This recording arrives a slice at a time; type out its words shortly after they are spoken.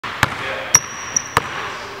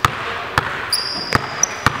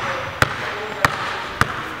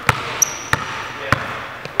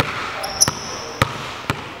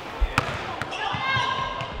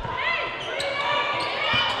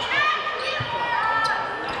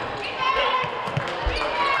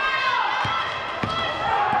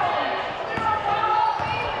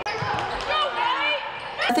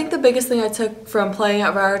biggest thing I took from playing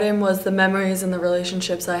at Raritan was the memories and the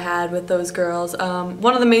relationships I had with those girls.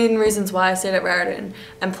 One of the main reasons why I stayed at Raritan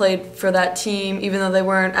and played for that team, even though they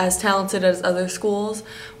weren't as talented as other schools,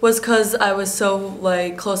 was because I was so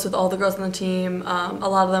close with all the girls on the team. A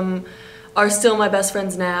lot of them are still my best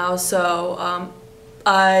friends now, so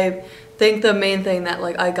I think the main thing that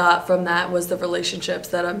I got from that was the relationships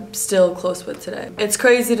that I'm still close with today. It's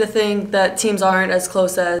crazy to think that teams aren't as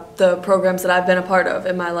close as the programs that I've been a part of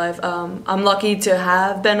in my life. I'm lucky to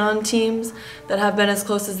have been on teams that have been as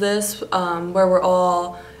close as this, where we're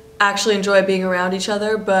all actually enjoy being around each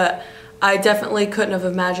other, but I definitely couldn't have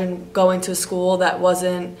imagined going to a school that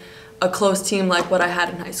wasn't a close team like what I had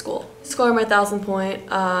in high school. Scoring my 1,000th point.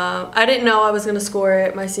 I didn't know I was going to score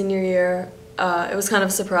it my senior year. It was kind of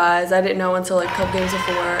a surprise. I didn't know until a couple games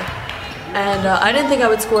before. And I didn't think I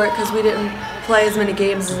would score it because we didn't play as many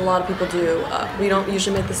games as a lot of people do. We don't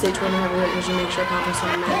usually make the state tournament, we don't usually make sure conference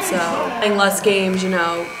tournament, so playing less games,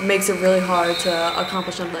 makes it really hard to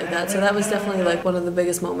accomplish something like that. So that was definitely one of the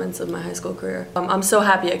biggest moments of my high school career. I'm so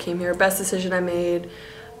happy I came here. Best decision I made.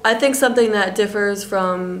 I think something that differs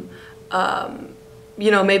from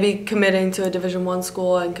maybe committing to a Division I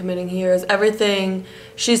school and committing here is everything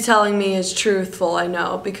she's telling me is truthful, I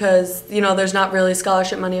know, because, there's not really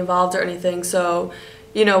scholarship money involved or anything, so,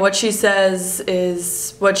 what she says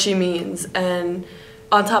is what she means. And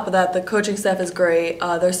on top of that, the coaching staff is great.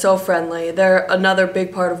 They're so friendly. They're another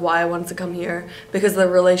big part of why I wanted to come here, because of the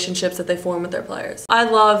relationships that they form with their players. I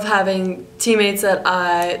love having teammates that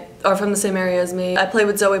are from the same area as me. I played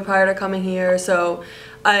with Zoe prior to coming here, so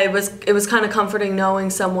it was kind of comforting knowing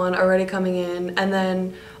someone already coming in. And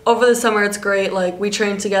then over the summer it's great, we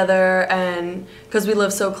train together, and because we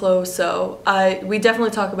live so close, so we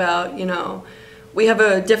definitely talk about, we have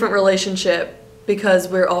a different relationship because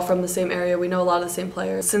we're all from the same area. We know a lot of the same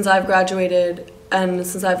players. Since I've graduated and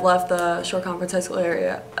since I've left the Shore Conference High School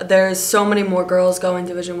area, there's so many more girls going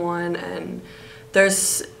Division I, and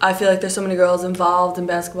I feel like there's so many girls involved in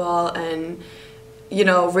basketball and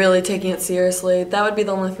really taking it seriously. That would be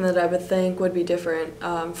the only thing that I would think would be different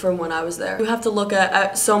from when I was there. You have to look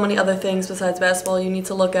at so many other things besides basketball. You need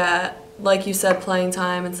to look at, like you said, playing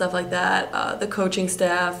time and stuff like that, the coaching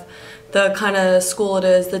staff, the kind of school it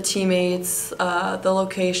is, the teammates, the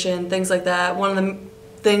location, things like that. One of the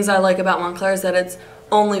things I like about Montclair is that it's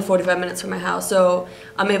only 45 minutes from my house, so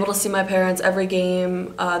I'm able to see my parents every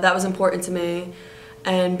game. That was important to me,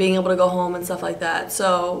 and being able to go home and stuff like that.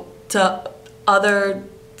 So to other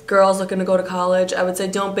girls looking to go to college, I would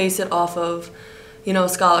say don't base it off of,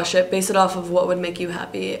 scholarship. Base it off of what would make you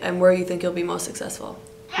happy and where you think you'll be most successful.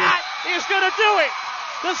 That is going to do it.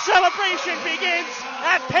 The celebration begins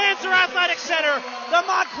at Panzer Athletic Center. The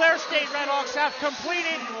Montclair State Redhawks have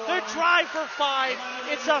completed the drive for 5.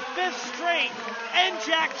 It's a 5th straight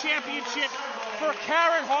NJAC championship for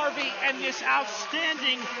Karen Harvey and this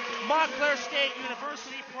outstanding Montclair State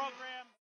University program.